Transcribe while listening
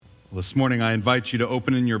This morning I invite you to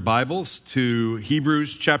open in your Bibles to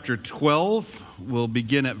Hebrews chapter 12. We'll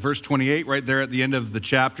begin at verse 28, right there at the end of the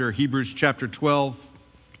chapter, Hebrews chapter 12,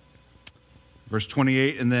 verse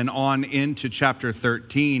 28, and then on into chapter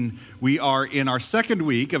 13. We are in our second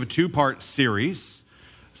week of a two-part series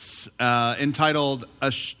entitled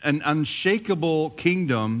An Unshakable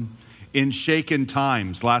Kingdom in Shaken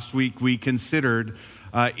Times. Last week we considered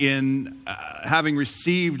having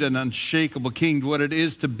received an unshakable king, what it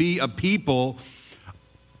is to be a people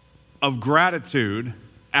of gratitude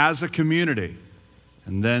as a community.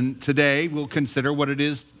 And then today we'll consider what it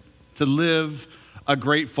is to live a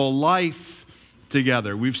grateful life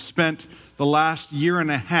together. We've spent the last year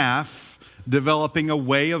and a half developing a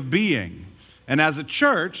way of being. And as a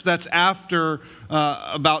church, that's after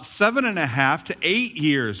about 7.5 to 8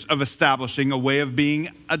 years of establishing a way of being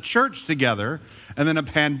a church together. And then a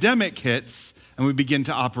pandemic hits, and we begin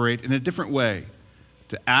to operate in a different way,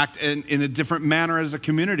 to act in a different manner as a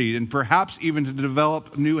community, and perhaps even to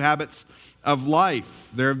develop new habits of life.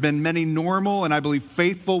 There have been many normal and I believe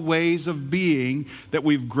faithful ways of being that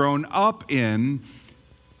we've grown up in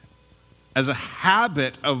as a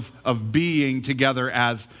habit of being together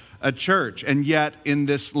as a church. And yet, in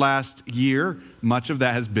this last year, much of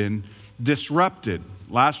that has been disrupted.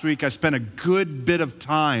 Last week, I spent a good bit of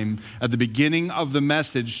time at the beginning of the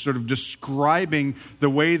message sort of describing the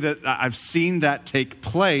way that I've seen that take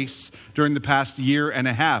place during the past year and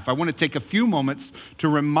a half. I want to take a few moments to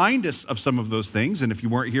remind us of some of those things, and if you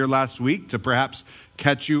weren't here last week, to perhaps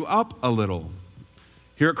catch you up a little.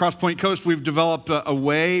 Here at Cross Point Coast, we've developed a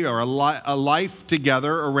way or a life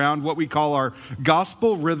together around what we call our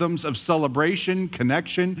gospel rhythms of celebration,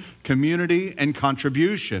 connection, community, and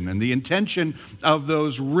contribution. And the intention of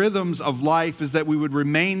those rhythms of life is that we would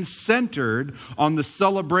remain centered on the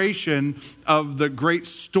celebration of the great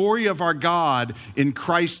story of our God in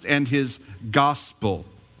Christ and His gospel.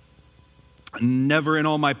 Never in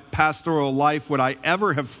all my pastoral life would I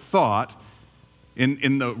ever have thought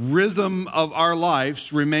in the rhythm of our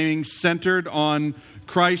lives, remaining centered on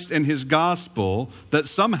Christ and His gospel, that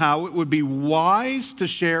somehow it would be wise to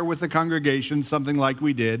share with the congregation something like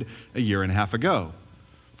we did a year and a half ago.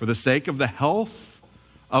 For the sake of the health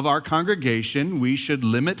of our congregation, we should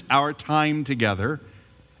limit our time together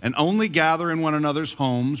and only gather in one another's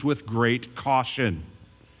homes with great caution.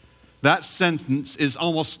 That sentence is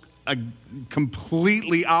almost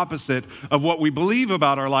completely opposite of what we believe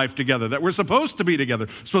about our life together, that we're supposed to be together,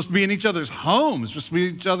 supposed to be in each other's homes, supposed to be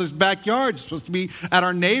in each other's backyards, supposed to be at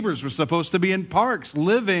our neighbors, we're supposed to be in parks,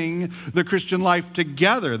 living the Christian life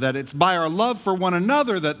together, that it's by our love for one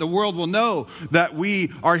another that the world will know that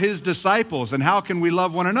we are His disciples. And how can we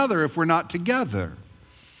love one another if we're not together?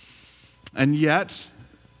 And yet,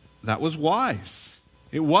 that was wise.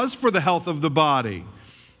 It was for the health of the body.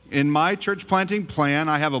 In my church planting plan,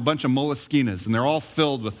 I have a bunch of Moleskines, and they're all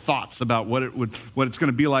filled with thoughts about what it's going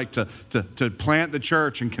to be like to plant the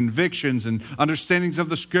church, and convictions and understandings of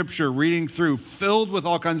the Scripture, reading through, filled with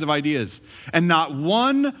all kinds of ideas. And not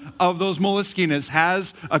one of those Moleskines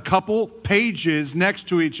has a couple pages next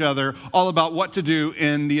to each other all about what to do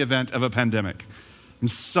in the event of a pandemic. I'm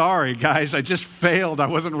sorry, guys, I just failed. I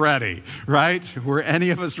wasn't ready, right? Were any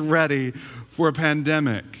of us ready for a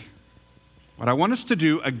pandemic? What I want us to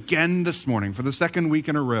do again this morning for the second week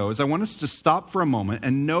in a row is I want us to stop for a moment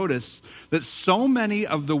and notice that so many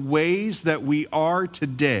of the ways that we are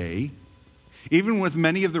today, even with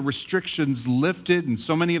many of the restrictions lifted and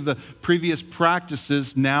so many of the previous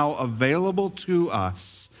practices now available to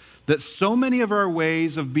us, that so many of our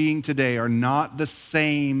ways of being today are not the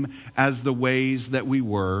same as the ways that we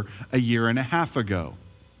were a year and a half ago.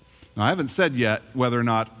 Now, I haven't said yet whether or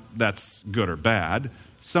not that's good or bad.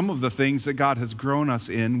 Some of the things that God has grown us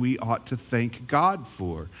in, we ought to thank God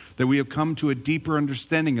for. That we have come to a deeper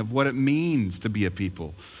understanding of what it means to be a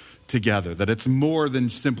people together. That it's more than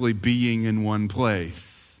simply being in one place.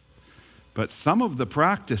 But some of the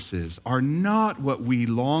practices are not what we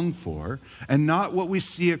long for and not what we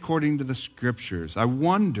see according to the Scriptures. I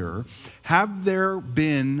wonder, have there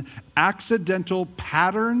been accidental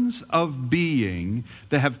patterns of being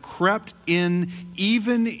that have crept in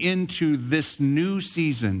even into this new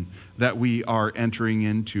season that we are entering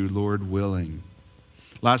into, Lord willing?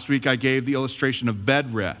 Last week I gave the illustration of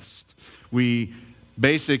bed rest.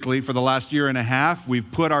 Basically, for the last year and a half, we've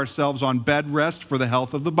put ourselves on bed rest for the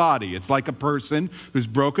health of the body. It's like a person who's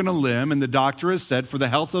broken a limb, and the doctor has said, for the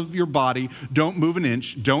health of your body, don't move an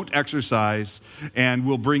inch, don't exercise, and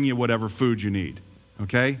we'll bring you whatever food you need.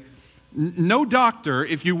 Okay? No doctor,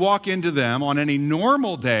 if you walk into them on any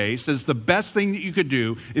normal day, says the best thing that you could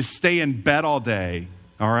do is stay in bed all day.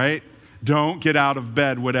 All right? Don't get out of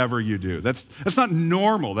bed, whatever you do. That's not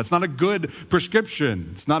normal. That's not a good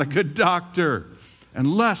prescription. It's not a good doctor,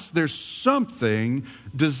 unless there's something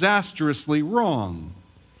disastrously wrong.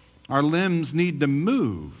 Our limbs need to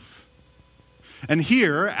move. And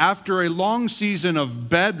here, after a long season of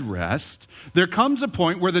bed rest, there comes a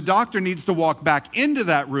point where the doctor needs to walk back into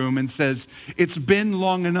that room and says, it's been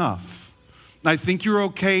long enough. I think you're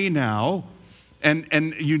okay now.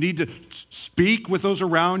 And you need to speak with those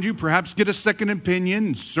around you, perhaps get a second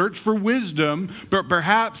opinion, search for wisdom, but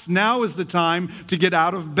perhaps now is the time to get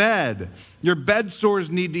out of bed. Your bed sores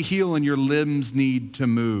need to heal and your limbs need to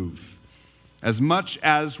move. As much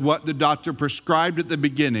as what the doctor prescribed at the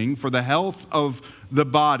beginning for the health of the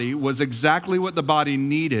body was exactly what the body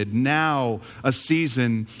needed, now a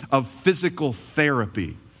season of physical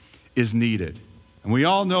therapy is needed. And we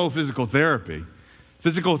all know physical therapy.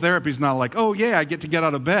 Physical therapy is not like, oh yeah, I get to get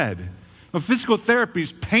out of bed. But physical therapy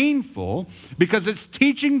is painful because it's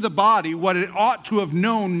teaching the body what it ought to have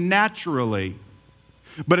known naturally,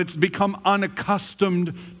 but it's become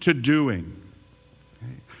unaccustomed to doing.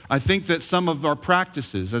 I think that some of our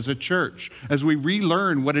practices as a church, as we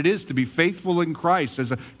relearn what it is to be faithful in Christ,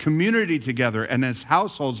 as a community together and as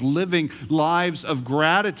households living lives of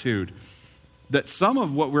gratitude, that some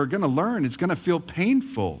of what we're going to learn is going to feel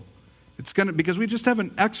painful. Because we just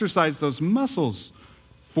haven't exercised those muscles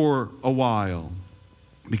for a while.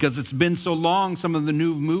 Because it's been so long, some of the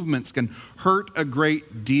new movements can hurt a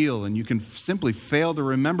great deal, and you can simply fail to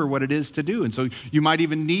remember what it is to do. And so you might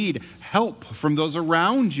even need help from those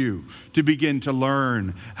around you to begin to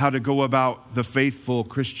learn how to go about the faithful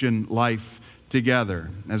Christian life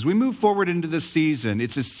together. As we move forward into this season,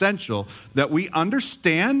 it's essential that we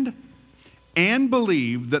understand and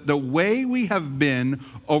believe that the way we have been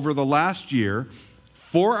over the last year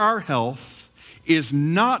for our health is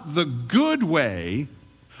not the good way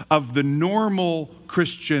of the normal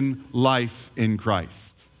Christian life in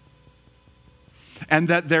Christ. And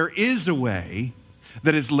that there is a way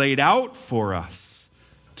that is laid out for us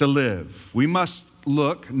to live. We must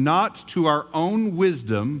look not to our own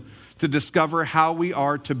wisdom to discover how we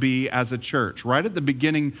are to be as a church. Right at the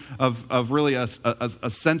beginning of really a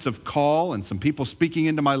sense of call and some people speaking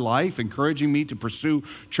into my life, encouraging me to pursue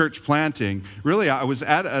church planting, really I was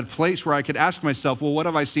at a place where I could ask myself, well, what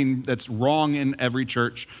have I seen that's wrong in every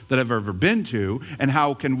church that I've ever been to, and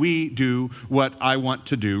how can we do what I want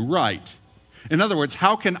to do right? In other words,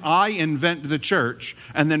 how can I invent the church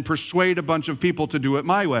and then persuade a bunch of people to do it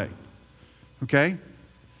my way? Okay?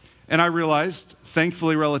 And I realized,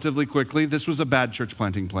 thankfully, relatively quickly, this was a bad church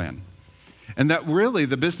planting plan. And that really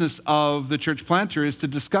the business of the church planter is to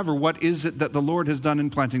discover what is it that the Lord has done in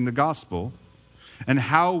planting the gospel, and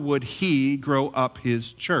how would he grow up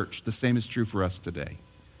his church. The same is true for us today.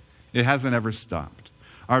 It hasn't ever stopped.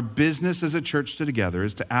 Our business as a church together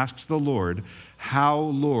is to ask the Lord, how,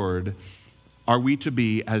 Lord, are we to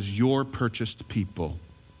be as your purchased people?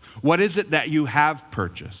 What is it that you have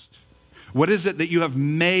purchased? What is it that you have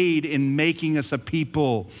made in making us a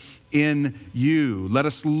people in you? Let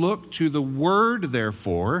us look to the word,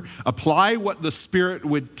 therefore, apply what the Spirit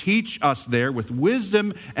would teach us there with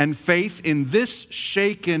wisdom and faith in this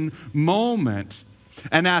shaken moment,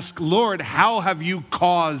 and ask, Lord, how have you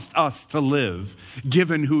caused us to live,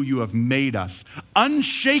 given who you have made us,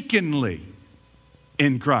 unshakenly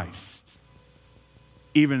in Christ,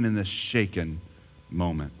 even in this shaken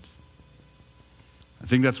moment? I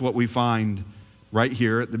think that's what we find right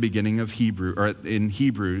here at the beginning of in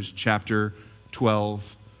Hebrews chapter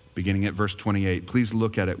 12, beginning at verse 28. Please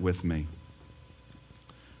look at it with me.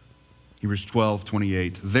 Hebrews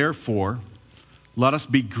 12:28. Therefore, let us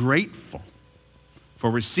be grateful for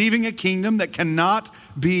receiving a kingdom that cannot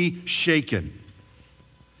be shaken.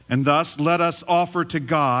 And thus let us offer to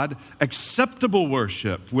God acceptable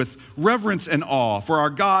worship with reverence and awe, for our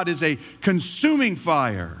God is a consuming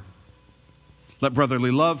fire. Let brotherly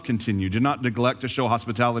love continue. Do not neglect to show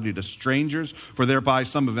hospitality to strangers, for thereby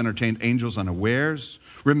some have entertained angels unawares.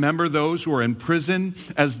 Remember those who are in prison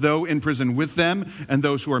as though in prison with them, and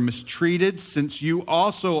those who are mistreated, since you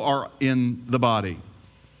also are in the body.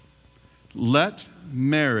 Let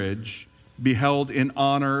marriage be held in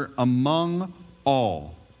honor among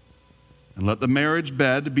all, and let the marriage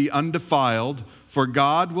bed be undefiled, for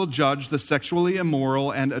God will judge the sexually immoral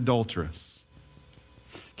and adulterous.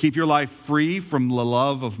 Keep your life free from the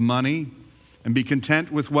love of money, and be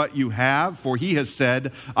content with what you have, for he has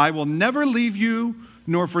said, I will never leave you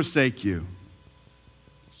nor forsake you.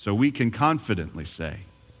 So we can confidently say,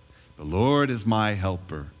 the Lord is my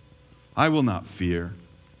helper. I will not fear.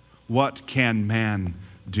 What can man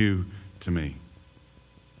do to me?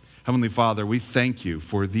 Heavenly Father, we thank you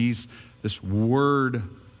for these this word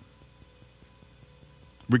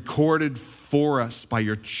recorded for us by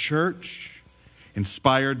your church,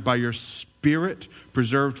 inspired by your Spirit,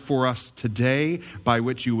 preserved for us today, by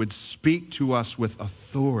which you would speak to us with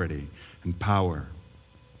authority and power.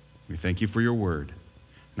 We thank you for your word.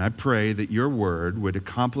 And I pray that your word would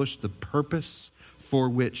accomplish the purpose for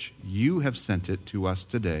which you have sent it to us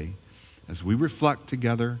today as we reflect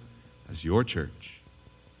together as your church.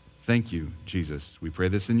 Thank you, Jesus. We pray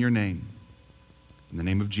this in your name. In the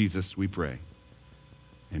name of Jesus, we pray.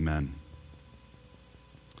 Amen.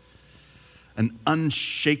 An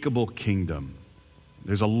unshakable kingdom.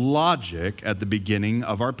 There's a logic at the beginning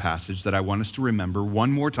of our passage that I want us to remember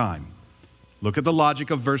one more time. Look at the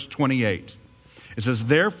logic of verse 28. It says,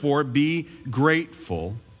 therefore, be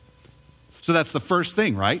grateful. So that's the first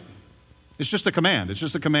thing, right? It's just a command. It's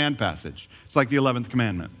just a command passage. It's like the 11th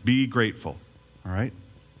commandment. Be grateful. All right?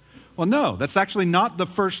 Well, no, that's actually not the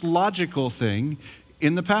first logical thing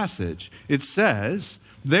in the passage. It says,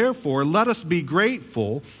 therefore, let us be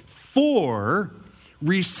grateful for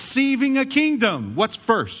receiving a kingdom. What's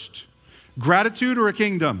first? Gratitude or a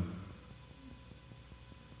kingdom?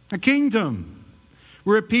 A kingdom.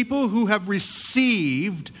 We're a people who have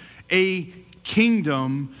received a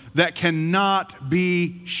kingdom that cannot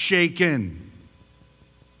be shaken.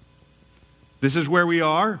 This is where we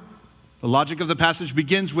are. The logic of the passage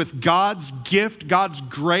begins with God's gift, God's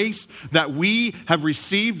grace, that we have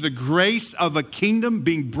received the grace of a kingdom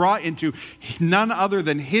being brought into none other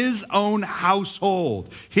than His own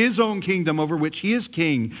household, His own kingdom over which He is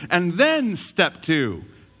king. And then step two,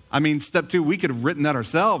 we could have written that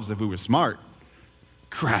ourselves if we were smart.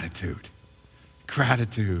 Gratitude.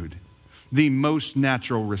 Gratitude. The most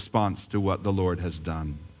natural response to what the Lord has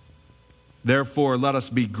done. Therefore, let us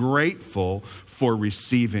be grateful for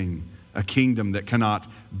receiving a kingdom that cannot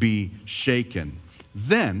be shaken.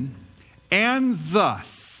 Then, and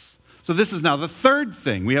thus. So this is now the third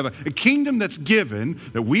thing. We have a kingdom that's given,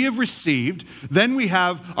 that we have received. Then we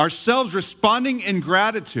have ourselves responding in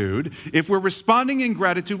gratitude. If we're responding in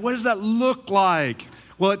gratitude, what does that look like?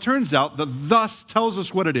 Well, it turns out the thus tells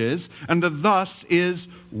us what it is, and the thus is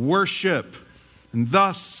worship. And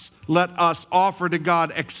thus, let us offer to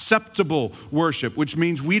God acceptable worship, which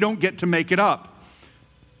means we don't get to make it up.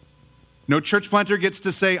 No church planter gets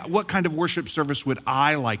to say, what kind of worship service would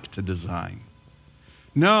I like to design?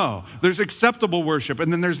 No, there's acceptable worship,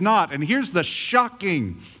 and then there's not. And here's the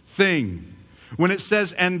shocking thing. When it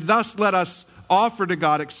says, and thus let us offer to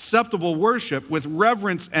God acceptable worship with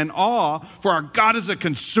reverence and awe, for our God is a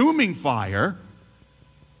consuming fire.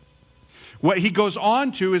 What he goes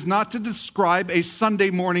on to is not to describe a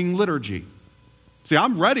Sunday morning liturgy. See,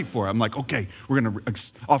 I'm ready for it. I'm like, okay, we're going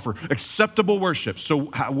to offer acceptable worship. So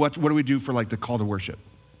what do we do for like the call to worship?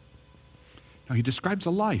 No, he describes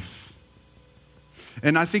a life.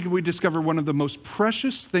 And I think we discover one of the most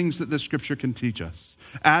precious things that the scripture can teach us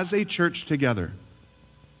as a church together.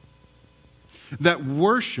 That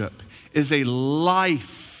worship is a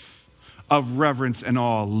life of reverence and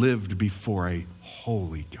awe lived before a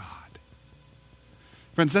holy God.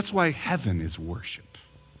 Friends, that's why heaven is worship.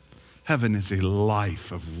 Heaven is a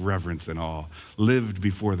life of reverence and awe, lived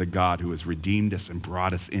before the God who has redeemed us and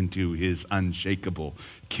brought us into His unshakable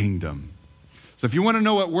kingdom. So if you want to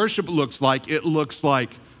know what worship looks like, it looks like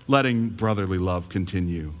letting brotherly love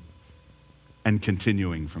continue and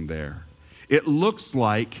continuing from there. It looks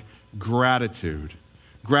like gratitude.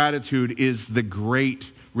 Gratitude is the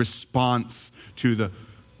great response to the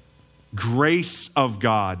grace of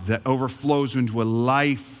God that overflows into a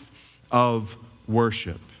life of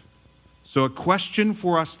worship. So a question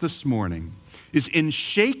for us this morning is, in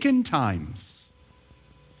shaken times,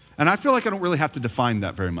 and I feel like I don't really have to define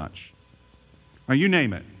that very much. Now, you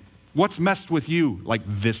name it. What's messed with you like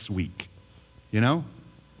this week? You know?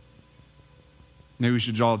 Maybe we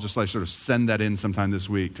should all just like sort of send that in sometime this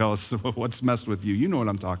week. Tell us what's messed with you. You know what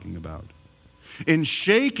I'm talking about. In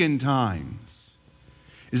shaken times,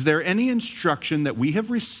 is there any instruction that we have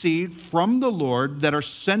received from the Lord that are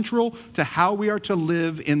central to how we are to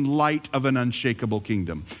live in light of an unshakable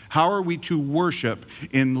kingdom? How are we to worship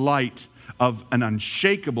in light of an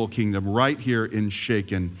unshakable kingdom right here in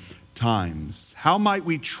shaken times? How might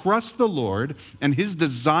we trust the Lord and His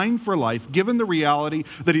design for life, given the reality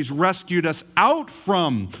that He's rescued us out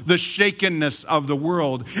from the shakenness of the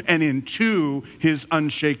world and into His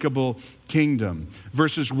unshakable kingdom?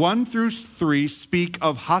 Verses 1 through 3 speak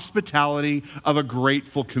of hospitality of a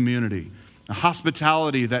grateful community. A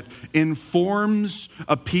hospitality that informs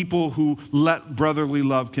a people who let brotherly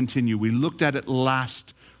love continue. We looked at it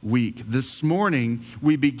last week. This morning,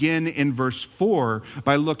 we begin in verse 4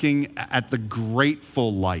 by looking at the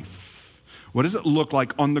grateful life. What does it look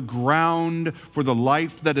like on the ground for the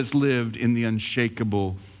life that is lived in the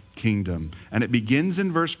unshakable kingdom? And it begins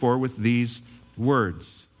in verse 4 with these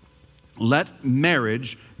words. Let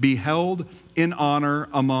marriage be held in honor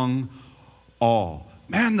among all.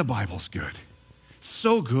 Man, the Bible's good.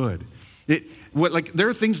 So good. There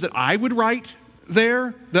are things that I would write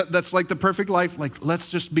there that's like the perfect life. Like,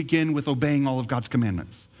 let's just begin with obeying all of God's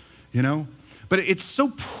commandments, But it's so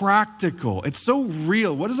practical. It's so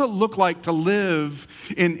real. What does it look like to live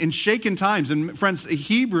in shaken times? And friends, the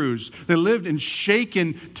Hebrews, they lived in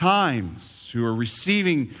shaken times, who are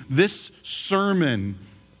receiving this sermon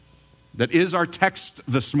that is our text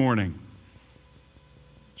this morning.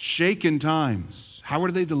 Shaken times. How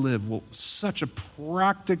are they to live? Well, such a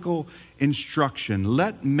practical instruction.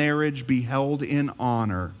 Let marriage be held in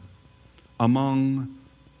honor among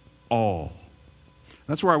all.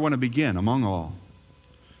 That's where I want to begin, among all.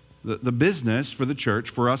 The business for the church,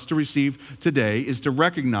 for us to receive today, is to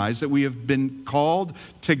recognize that we have been called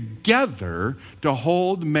together to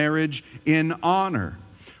hold marriage in honor.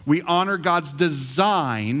 We honor God's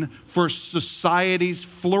design for society's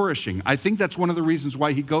flourishing. I think that's one of the reasons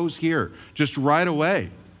why he goes here just right away,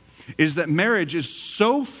 is that marriage is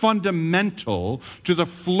so fundamental to the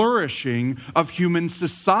flourishing of human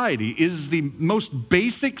society, is the most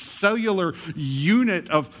basic cellular unit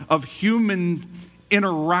of human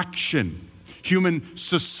interaction, human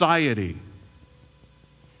society.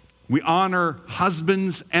 We honor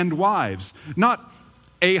husbands and wives, not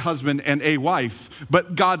a husband and a wife,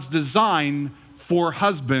 but God's design for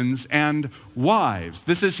husbands and wives.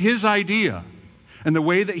 This is his idea and the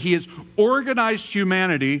way that he has organized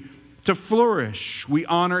humanity to flourish. We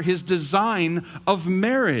honor his design of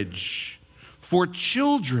marriage for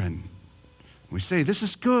children. We say, this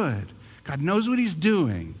is good. God knows what he's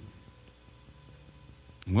doing.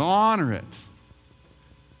 We'll honor it.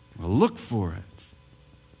 We'll look for it.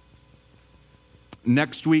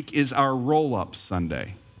 Next week is our Roll-Up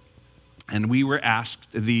Sunday. And we were asked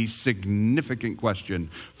the significant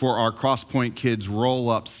question for our Crosspoint Kids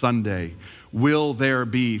Roll-Up Sunday. Will there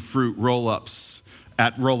be fruit roll-ups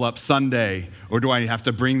at Roll-Up Sunday, or do I have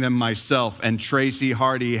to bring them myself? And Tracy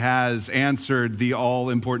Hardy has answered the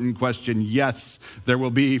all-important question, yes, there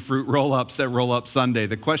will be fruit roll-ups at Roll-Up Sunday.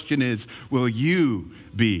 The question is, will you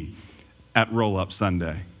be at Roll-Up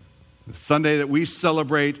Sunday? The Sunday that we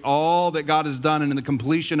celebrate all that God has done and in the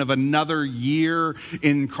completion of another year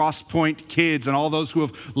in Crosspoint Kids and all those who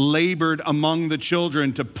have labored among the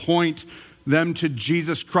children to point them to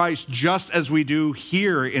Jesus Christ, just as we do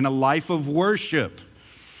here in a life of worship.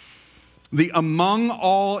 The among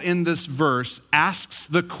all in this verse asks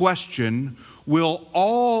the question, will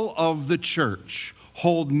all of the church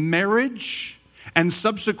hold marriage and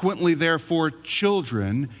subsequently, therefore,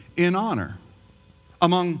 children in honor?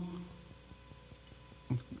 Among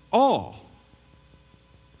all.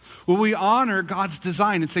 Will we honor God's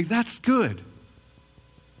design and say, that's good?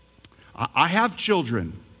 I have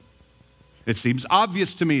children. It seems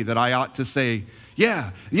obvious to me that I ought to say,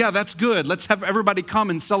 yeah, that's good. Let's have everybody come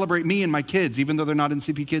and celebrate me and my kids, even though they're not in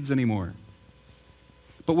CP Kids anymore.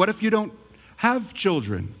 But what if you don't have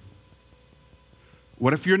children?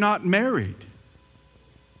 What if you're not married?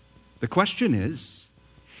 The question is,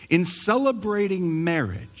 in celebrating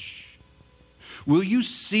marriage, will you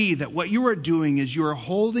see that what you are doing is you are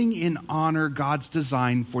holding in honor God's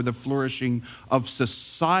design for the flourishing of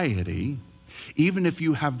society, even if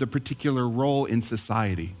you have the particular role in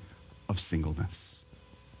society of singleness?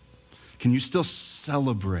 Can you still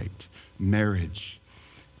celebrate marriage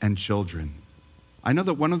and children? I know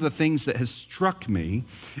that one of the things that has struck me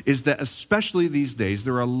is that especially these days,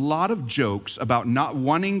 there are a lot of jokes about not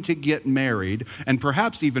wanting to get married, and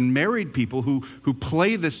perhaps even married people who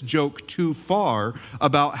play this joke too far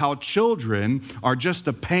about how children are just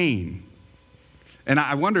a pain. And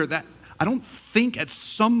I wonder that, I don't think at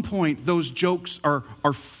some point those jokes are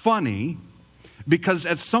funny, because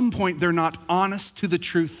at some point they're not honest to the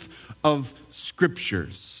truth of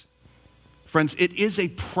Scriptures. Friends, it is a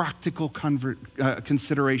practical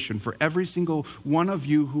consideration for every single one of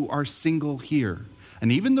you who are single here,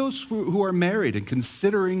 and even those who are married and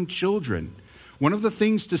considering children. One of the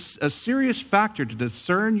things, a serious factor to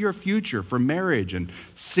discern your future for marriage and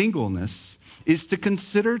singleness is to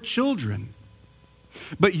consider children.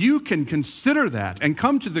 But you can consider that and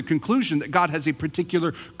come to the conclusion that God has a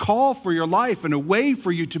particular call for your life and a way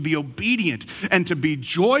for you to be obedient and to be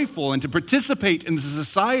joyful and to participate in the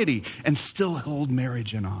society and still hold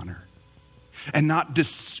marriage in honor and not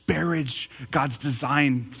disparage God's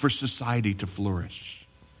design for society to flourish.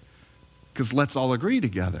 Because let's all agree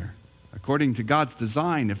together, according to God's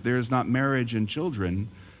design, if there is not marriage and children,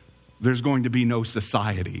 there's going to be no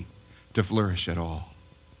society to flourish at all.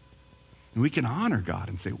 And we can honor God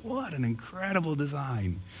and say, what an incredible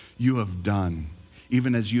design you have done,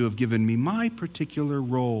 even as you have given me my particular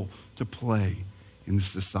role to play in the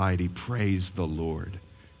society. Praise the Lord.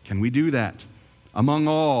 Can we do that? Among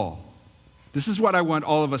all, this is what I want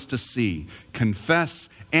all of us to see. Confess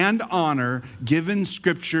and honor given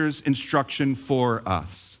Scripture's instruction for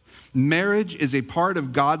us. Marriage is a part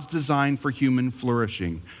of God's design for human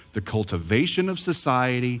flourishing, the cultivation of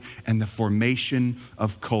society and the formation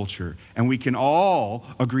of culture. And we can all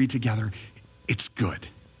agree together, it's good.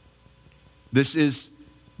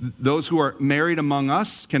 Those who are married among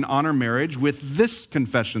us can honor marriage with this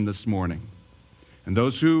confession this morning. And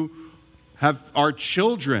those who are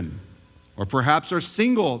children or perhaps are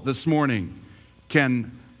single this morning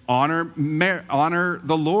can honor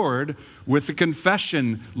the Lord with the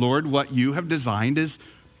confession, Lord, what you have designed is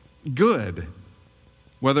good.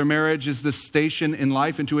 Whether marriage is the station in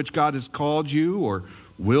life into which God has called you or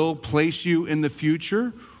will place you in the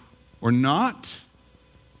future or not,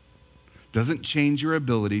 doesn't change your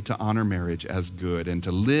ability to honor marriage as good and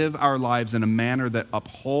to live our lives in a manner that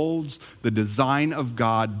upholds the design of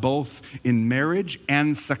God both in marriage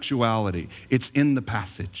and sexuality. It's in the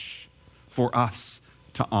passage for us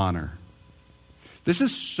to honor. This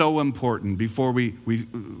is so important before we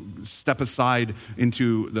step aside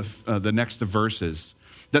into the next verses,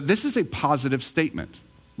 that this is a positive statement.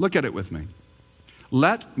 Look at it with me.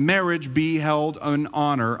 Let marriage be held in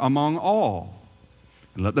honor among all.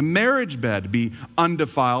 And let the marriage bed be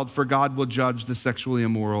undefiled, for God will judge the sexually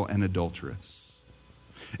immoral and adulterous.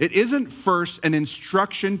 It isn't first an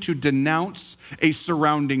instruction to denounce a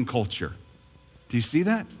surrounding culture. Do you see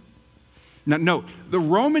that? Now, note, the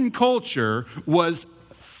Roman culture was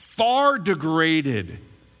far degraded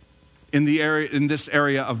in this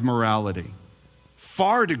area of morality.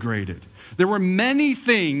 Far degraded. There were many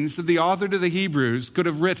things that the author to the Hebrews could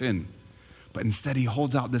have written, but instead he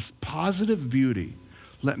holds out this positive beauty.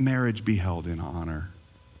 Let marriage be held in honor.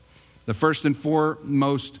 The first and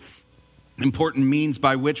foremost important means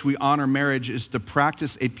by which we honor marriage is to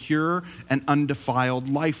practice a pure and undefiled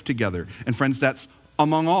life together. And friends, that's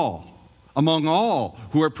among all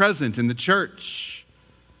who are present in the church.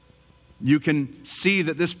 You can see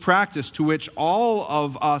that this practice to which all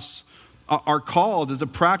of us are called is a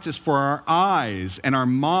practice for our eyes and our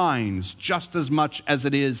minds just as much as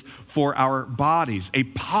it is for our bodies. A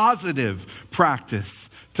positive practice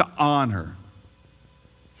to honor.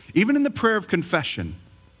 Even in the prayer of confession,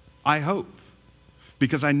 I hope,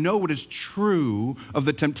 because I know what is true of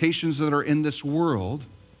the temptations that are in this world,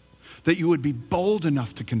 that you would be bold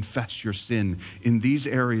enough to confess your sin in these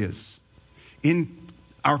areas, in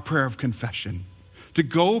our prayer of confession, to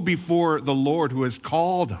go before the Lord who has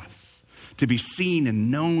called us to be seen and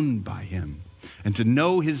known by him, and to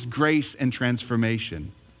know his grace and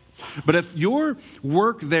transformation. But if your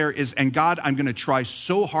work there is, and God, I'm going to try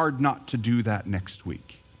so hard not to do that next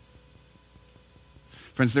week.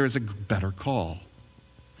 Friends, there is a better call.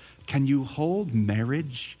 Can you hold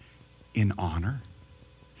marriage in honor?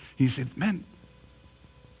 You say, man,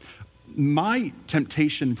 my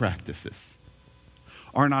temptation practices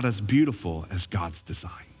are not as beautiful as God's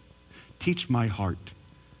design. Teach my heart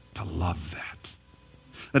to love that.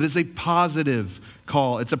 That is a positive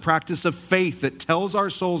call. It's a practice of faith that tells our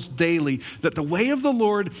souls daily that the way of the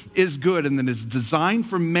Lord is good and that his design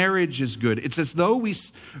for marriage is good. It's as though we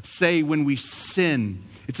say when we sin,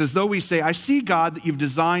 it's as though we say, I see, God, that you've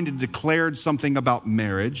designed and declared something about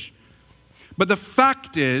marriage. But the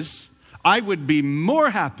fact is, I would be more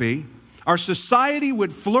happy, our society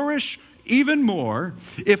would flourish even more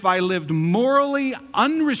if I lived morally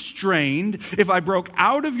unrestrained, if I broke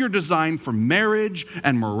out of your design for marriage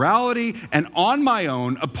and morality, and on my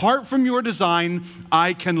own, apart from your design,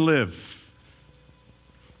 I can live.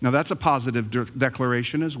 Now that's a positive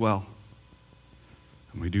declaration as well.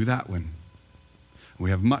 And we do that one.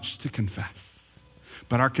 We have much to confess.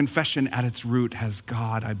 But our confession at its root has,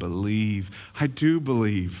 God, I do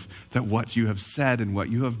believe that what you have said and what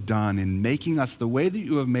you have done in making us the way that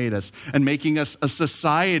you have made us and making us a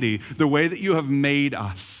society the way that you have made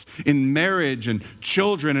us in marriage and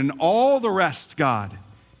children and all the rest, God,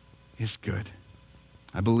 is good.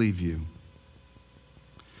 I believe you.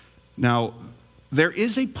 Now, there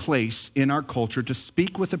is a place in our culture to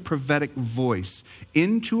speak with a prophetic voice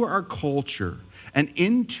into our culture and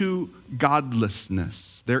into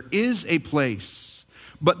godlessness. There is a place,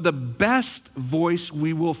 but the best voice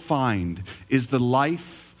we will find is the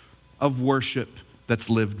life of worship that's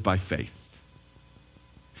lived by faith.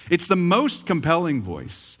 It's the most compelling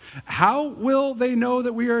voice. How will they know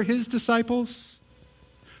that we are his disciples?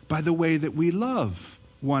 by the way that we love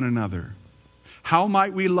one another. How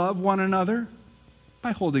might we love one another?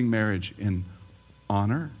 By holding marriage in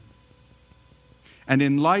honor. And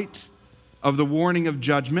in light of the warning of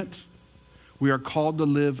judgment, we are called to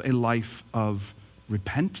live a life of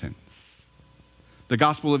repentance. The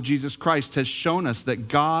gospel of Jesus Christ has shown us that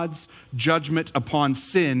God's judgment upon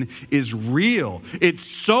sin is real. It's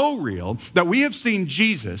so real that we have seen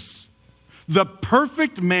Jesus, the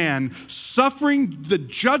perfect man, suffering the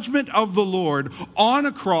judgment of the Lord on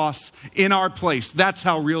a cross in our place. That's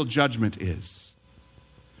how real judgment is.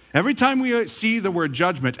 Every time we see the word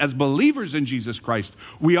judgment as believers in Jesus Christ,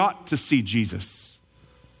 we ought to see Jesus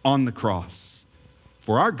on the cross.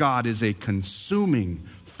 For our God is a consuming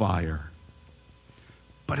fire.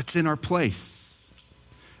 But it's in our place.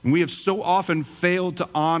 And we have so often failed to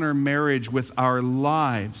honor marriage with our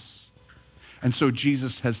lives. And so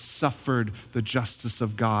Jesus has suffered the justice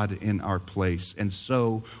of God in our place. And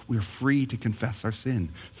so we're free to confess our sin.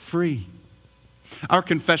 Free. Our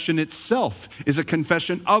confession itself is a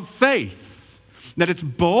confession of faith. That it's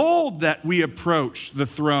bold that we approach the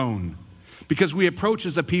throne. Because we approach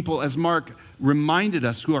as a people, as Mark reminded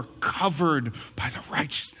us, who are covered by the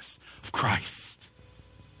righteousness of Christ.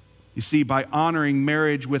 You see, by honoring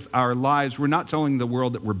marriage with our lives, we're not telling the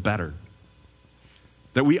world that we're better.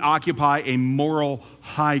 That we occupy a moral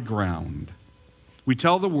high ground. We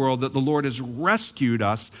tell the world that the Lord has rescued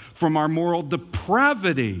us from our moral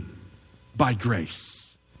depravity by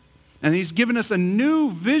grace. And He's given us a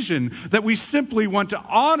new vision that we simply want to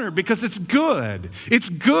honor because it's good. It's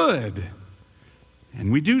good. And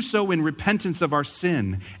we do so in repentance of our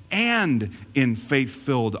sin and in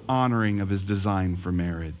faith-filled honoring of His design for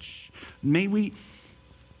marriage. Maybe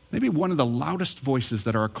one of the loudest voices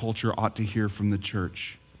that our culture ought to hear from the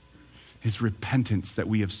church is repentance that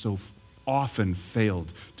we have so often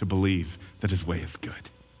failed to believe that His way is good.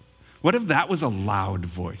 What if that was a loud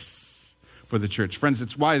voice for the church? Friends,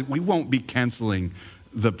 it's why we won't be canceling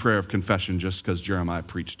the prayer of confession just because Jeremiah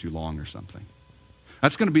preached too long or something.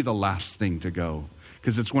 That's going to be the last thing to go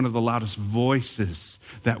because it's one of the loudest voices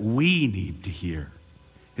that we need to hear.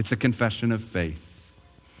 It's a confession of faith.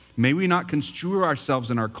 May we not construe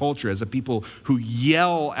ourselves in our culture as a people who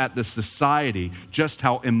yell at the society just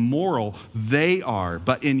how immoral they are,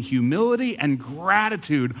 but in humility and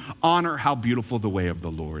gratitude, honor how beautiful the way of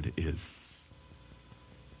the Lord is.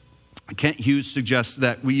 Kent Hughes suggests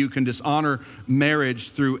that you can dishonor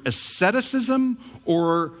marriage through asceticism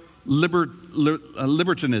or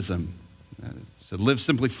libertinism. So live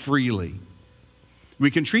simply freely.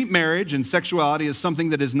 We can treat marriage and sexuality as something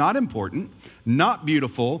that is not important, not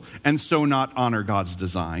beautiful, and so not honor God's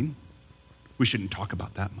design. We shouldn't talk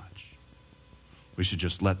about that much. We should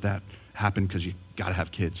just let that happen because you got to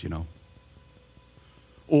have kids, you know.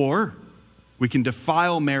 Or we can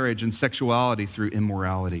defile marriage and sexuality through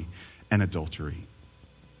immorality and adultery.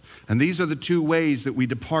 And these are the two ways that we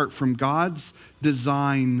depart from God's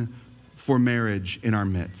design for marriage in our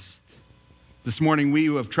midst. This morning, we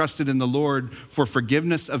who have trusted in the Lord for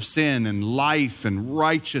forgiveness of sin and life and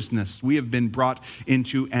righteousness, we have been brought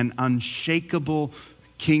into an unshakable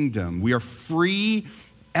kingdom. We are free,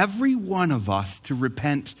 every one of us, to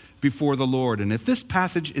repent before the Lord. And if this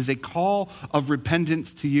passage is a call of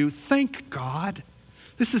repentance to you, thank God.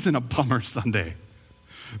 This isn't a bummer Sunday.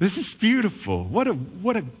 This is beautiful. What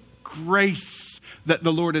a grace that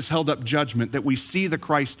the Lord has held up judgment, that we see the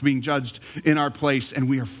Christ being judged in our place, and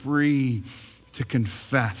we are free to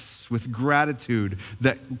confess with gratitude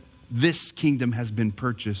that this kingdom has been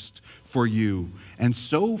purchased for you. And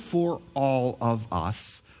so for all of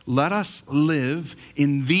us, let us live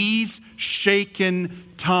in these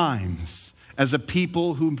shaken times as a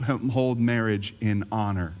people who hold marriage in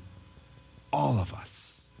honor. All of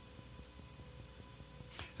us.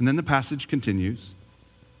 And then the passage continues.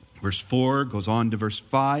 Verse 4 goes on to verse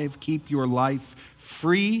 5. Keep your life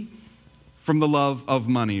free from the love of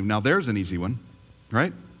money. Now there's an easy one,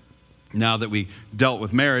 right? Now that we dealt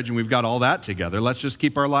with marriage and we've got all that together, let's just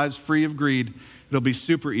keep our lives free of greed. It'll be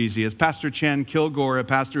super easy. As Pastor Chan Kilgore, a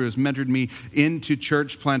pastor who has mentored me into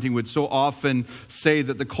church planting, would so often say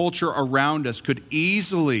that the culture around us could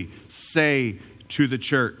easily say to the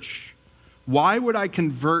church, why would I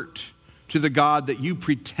convert to the God that you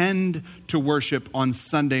pretend to worship on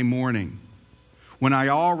Sunday morning when I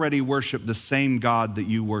already worship the same God that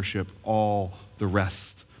you worship all the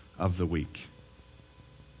rest of the week?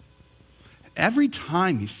 Every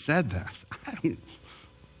time he said that,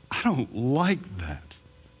 I don't like that.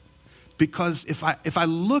 Because if I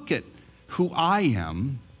look at who I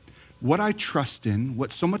am, what I trust in,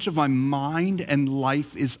 what so much of my mind and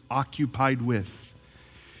life is occupied with,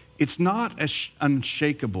 it's not an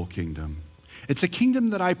unshakable kingdom. It's a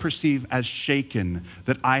kingdom that I perceive as shaken,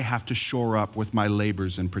 that I have to shore up with my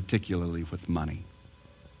labors and particularly with money.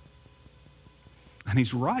 And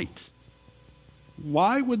he's right.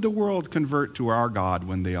 Why would the world convert to our God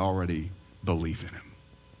when they already believe in him?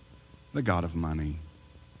 The God of money.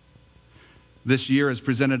 This year has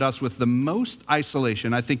presented us with the most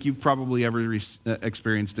isolation I think you've probably ever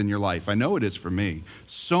experienced in your life. I know it is for me.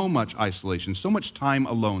 So much isolation, so much time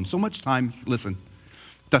alone, so much time, listen,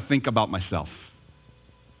 to think about myself,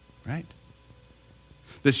 right?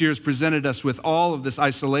 This year has presented us with all of this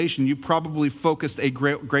isolation. You probably focused a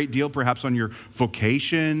great deal perhaps on your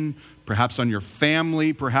vocation, perhaps on your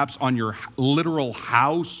family, perhaps on your literal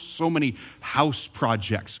house. So many house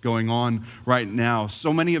projects going on right now.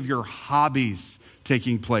 So many of your hobbies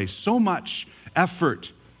taking place. So much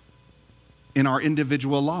effort in our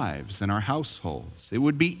individual lives and our households. It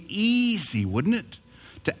would be easy, wouldn't it,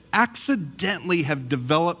 to accidentally have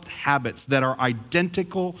developed habits that are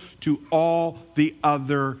identical to all the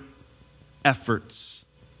other efforts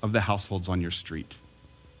of the households on your street.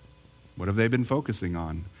 What have they been focusing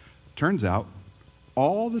on? Turns out,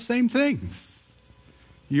 all the same things.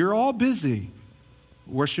 You're all busy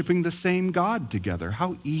worshiping the same God together.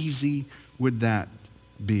 How easy would that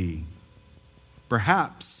be?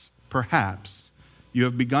 Perhaps, you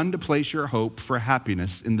have begun to place your hope for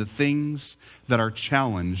happiness in the things that are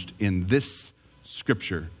challenged in this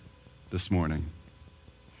scripture this morning.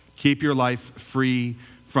 Keep your life free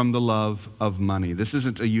from the love of money. This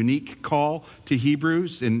isn't a unique call to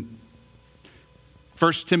Hebrews. In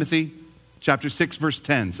 1 Timothy chapter 6, verse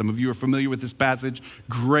 10, some of you are familiar with this passage.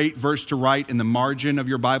 Great verse to write in the margin of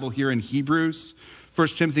your Bible here in Hebrews. 1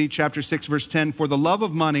 Timothy chapter 6, verse 10, for the love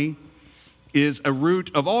of money is a root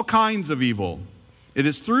of all kinds of evil. It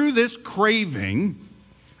is through this craving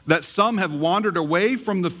that some have wandered away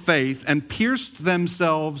from the faith and pierced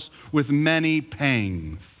themselves with many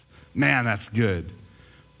pangs. Man, that's good.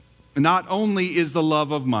 Not only is the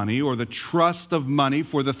love of money or the trust of money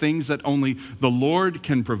for the things that only the Lord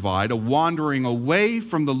can provide, a wandering away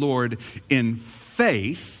from the Lord in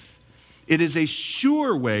faith, it is a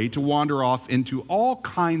sure way to wander off into all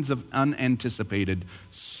kinds of unanticipated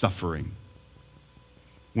suffering.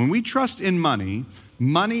 When we trust in money,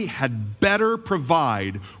 money had better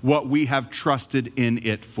provide what we have trusted in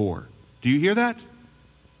it for. Do you hear that?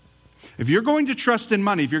 If you're going to trust in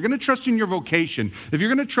money, if you're going to trust in your vocation, if you're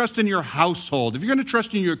going to trust in your household, if you're going to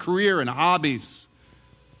trust in your career and hobbies,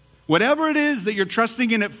 whatever it is that you're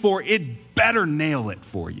trusting in it for, it better nail it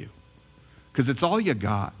for you, because it's all you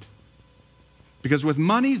got. Because with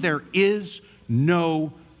money, there is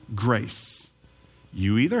no grace.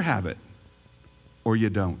 You either have it or you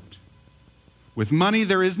don't. With money,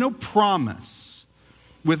 there is no promise.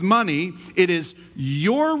 With money, it is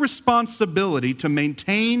your responsibility to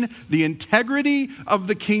maintain the integrity of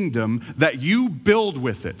the kingdom that you build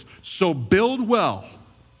with it. So build well.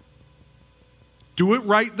 Do it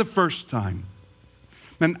right the first time.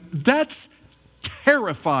 And that's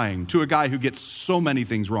terrifying to a guy who gets so many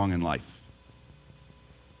things wrong in life.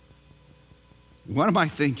 What am I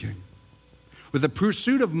thinking? With the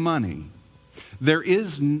pursuit of money, there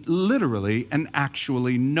is literally and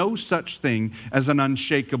actually no such thing as an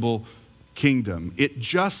unshakable kingdom. It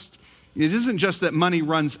isn't just that money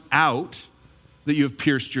runs out, that you have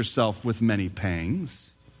pierced yourself with many pangs.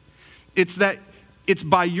 It's that it's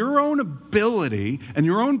by your own ability and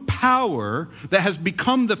your own power that has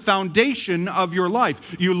become the foundation of your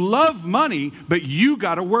life. You love money, but you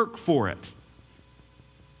got to work for it.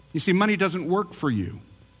 You see, money doesn't work for you.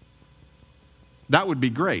 That would be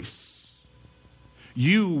grace.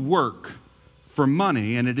 You work for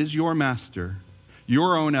money, and it is your master,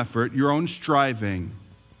 your own effort, your own striving,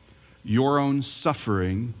 your own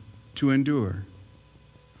suffering to endure.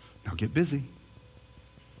 Now get busy.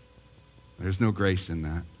 There's no grace in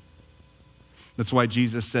that. That's why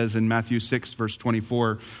Jesus says in Matthew 6, verse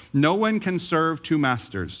 24, no one can serve two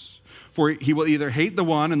masters. For he will either hate the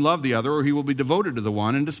one and love the other, or he will be devoted to the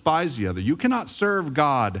one and despise the other. You cannot serve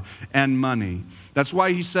God and money. That's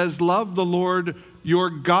why he says, love the Lord your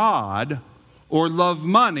God, or love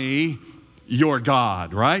money, your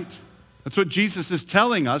God, right? That's what Jesus is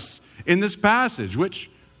telling us in this passage. Which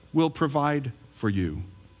will provide for you?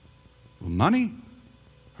 Will money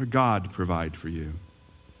or God provide for you?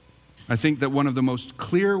 I think that one of the most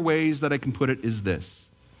clear ways that I can put it is this.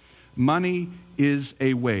 Money is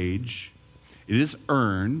a wage, it is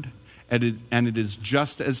earned, and it is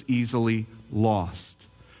just as easily lost.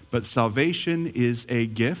 But salvation is a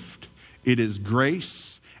gift, it is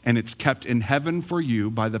grace, and it's kept in heaven for you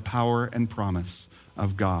by the power and promise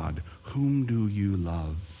of God. Whom do you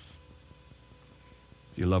love?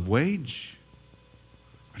 Do you love wage?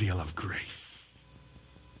 Or do you love grace?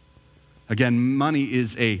 Again, money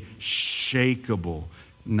is a shakeable.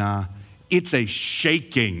 It's a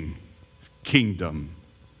shaking kingdom.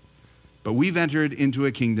 But we've entered into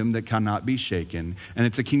a kingdom that cannot be shaken. And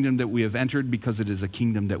it's a kingdom that we have entered because it is a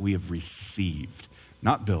kingdom that we have received.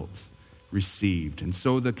 Not built, received. And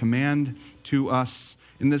so the command to us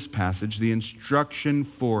in this passage, the instruction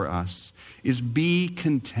for us, is be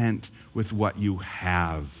content with what you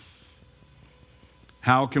have.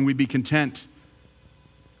 How can we be content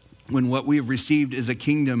when what we have received is a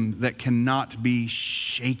kingdom that cannot be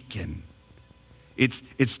shaken? It's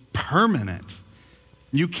permanent.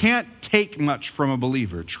 You can't take much from a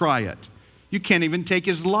believer. Try it. You can't even take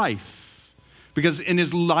his life, because in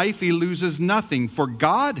his life he loses nothing. For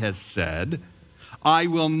God has said, I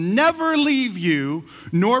will never leave you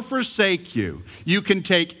nor forsake you. You can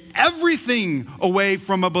take everything away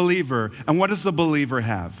from a believer. And what does the believer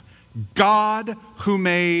have? God, who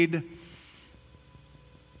made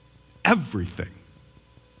everything.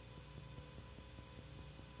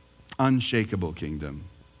 Unshakable kingdom.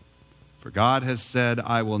 For God has said,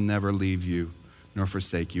 I will never leave you nor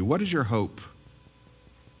forsake you. What is your hope?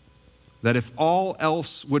 That if all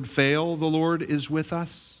else would fail, the Lord is with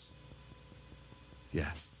us?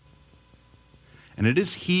 Yes. And it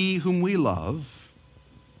is He whom we love,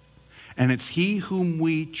 and it's He whom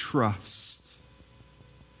we trust.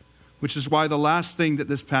 Which is why the last thing that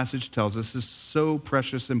this passage tells us is so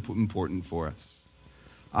precious and important for us.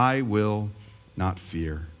 I will not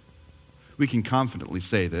fear. We can confidently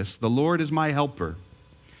say this. The Lord is my helper.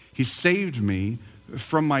 He saved me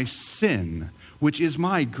from my sin, which is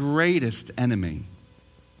my greatest enemy.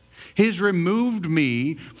 He has removed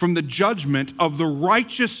me from the judgment of the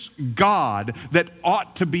righteous God that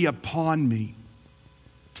ought to be upon me,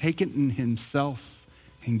 taken in Himself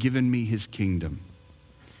and given me His kingdom.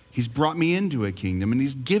 He's brought me into a kingdom, and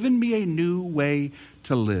He's given me a new way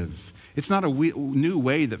to live. It's not a new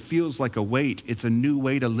way that feels like a weight. It's a new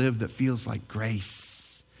way to live that feels like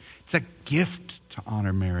grace. It's a gift to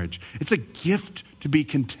honor marriage. It's a gift to be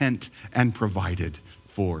content and provided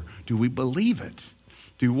for. Do we believe it?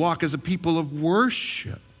 Do we walk as a people of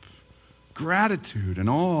worship, gratitude, and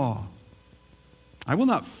awe? I will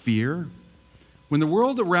not fear. When the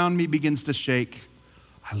world around me begins to shake,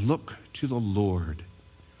 I look to the Lord.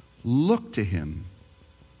 Look to Him.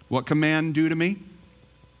 What can man do to me?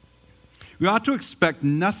 We ought to expect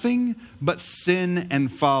nothing but sin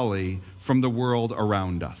and folly from the world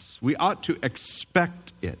around us. We ought to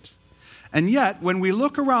expect it. And yet, when we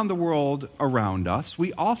look around the world around us,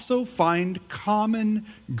 we also find common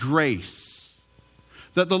grace.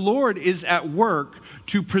 That the Lord is at work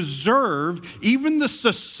to preserve even the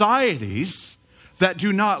societies that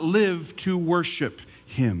do not live to worship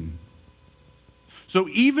Him. So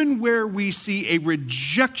even where we see a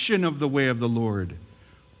rejection of the way of the Lord,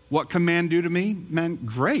 what can man do to me? Man,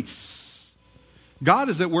 grace. God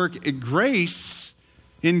is at work in grace,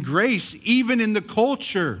 even in the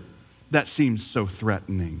culture that seems so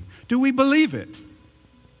threatening. Do we believe it?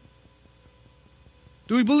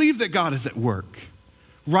 Do we believe that God is at work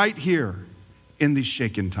right here in these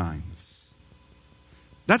shaken times?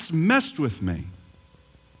 That's messed with me.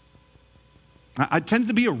 I tend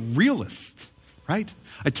to be a realist, right?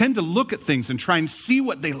 I tend to look at things and try and see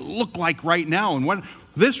what they look like right now. And what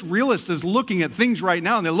this realist is looking at things right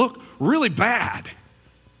now, and they look really bad.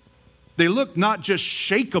 They look not just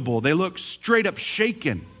shakeable, they look straight up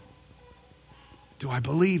shaken. Do I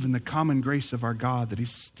believe in the common grace of our God, that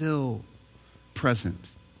He's still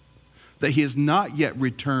present, that He has not yet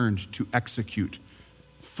returned to execute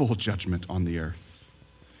full judgment on the earth,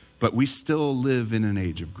 but we still live in an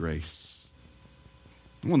age of grace?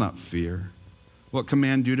 I will not fear. What can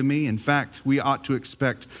man do to me? In fact, we ought to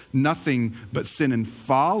expect nothing but sin and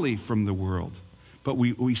folly from the world. But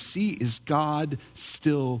we see is God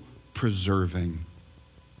still preserving.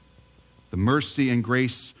 The mercy and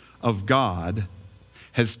grace of God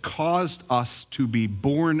has caused us to be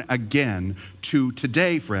born again to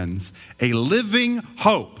today, friends, a living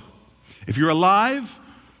hope. If you're alive,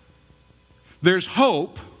 there's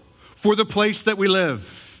hope for the place that we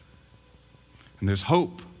live. And there's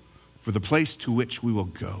hope for the place to which we will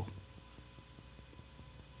go.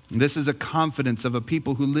 And this is a confidence of a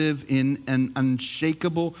people who live in an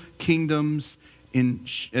unshakable kingdom in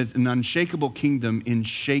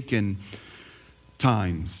shaken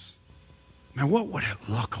times. Man, what would it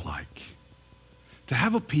look like to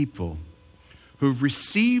have a people who've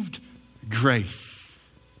received grace,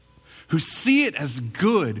 who see it as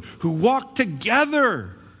good, who walk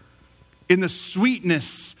together in the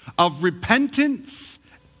sweetness of repentance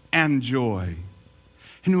and joy?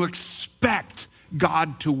 and who expect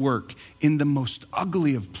God to work in the most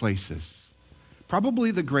ugly of places.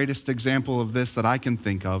 Probably the greatest example of this that I can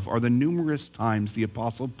think of are the numerous times the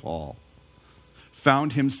Apostle Paul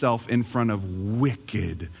found himself in front of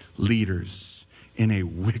wicked leaders in a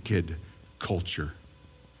wicked culture.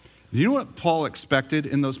 Do you know what Paul expected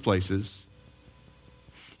in those places?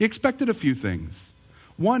 He expected a few things.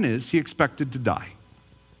 One is he expected to die.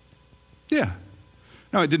 Yeah.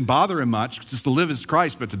 Now, it didn't bother him much, just to live as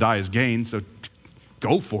Christ, but to die is gain, so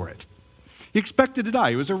go for it. He expected to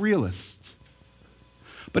die. He was a realist.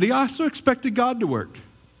 But he also expected God to work.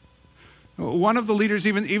 One of the leaders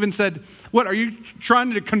even said, "What, are you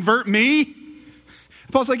trying to convert me?"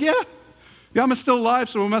 And Paul's like, yeah, I'm still alive,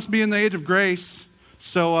 so we must be in the age of grace.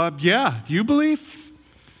 So, do you believe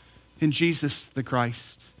in Jesus the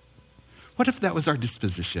Christ? What if that was our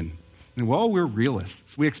disposition? And, well, we're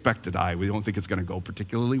realists. We expect to die. We don't think it's going to go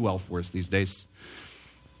particularly well for us these days.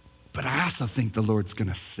 But I also think the Lord's going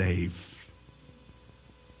to save.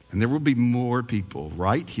 And there will be more people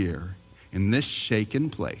right here in this shaken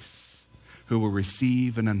place who will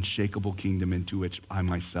receive an unshakable kingdom into which I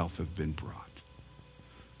myself have been brought.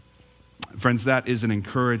 Friends, that is an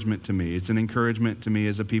encouragement to me. It's an encouragement to me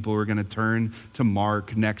as a people who are going to turn to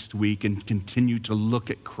Mark next week and continue to look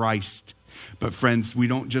at Christ. But friends, we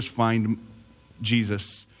don't just find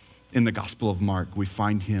Jesus in the Gospel of Mark. We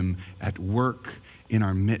find him at work in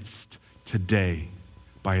our midst today.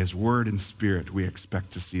 By his word and spirit, we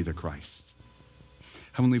expect to see the Christ.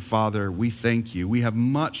 Heavenly Father, we thank you. We have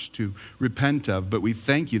much to repent of, but we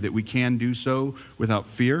thank you that we can do so without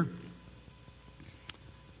fear.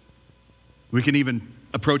 We can even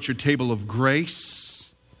approach your table of grace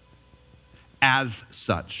as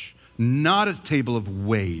such, not a table of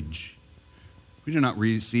wage. We do not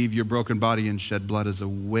receive your broken body and shed blood as a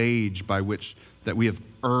wage by which that we have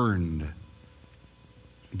earned,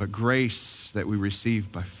 but grace that we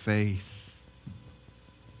receive by faith.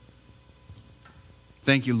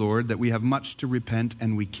 Thank you, Lord, that we have much to repent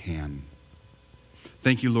and we can.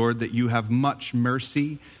 Thank you, Lord, that you have much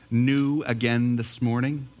mercy new again this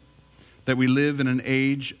morning, that we live in an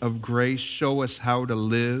age of grace. Show us how to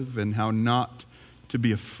live and how not to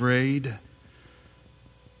be afraid,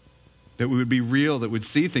 that we would be real, that we'd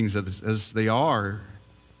see things as they are,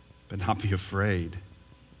 but not be afraid,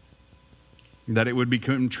 that it would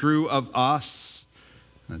become true of us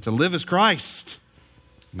to live as Christ.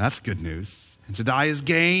 And that's good news. And to die is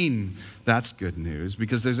gain. That's good news,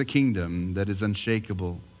 because there's a kingdom that is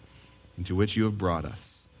unshakable into which you have brought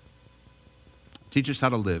us. Teach us how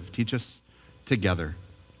to live. Teach us together,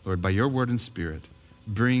 Lord, by your word and spirit.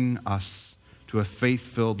 Bring us to a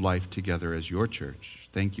faith-filled life together as your church.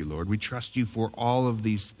 Thank you, Lord. We trust you for all of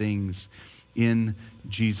these things in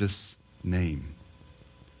Jesus' name.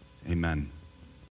 Amen.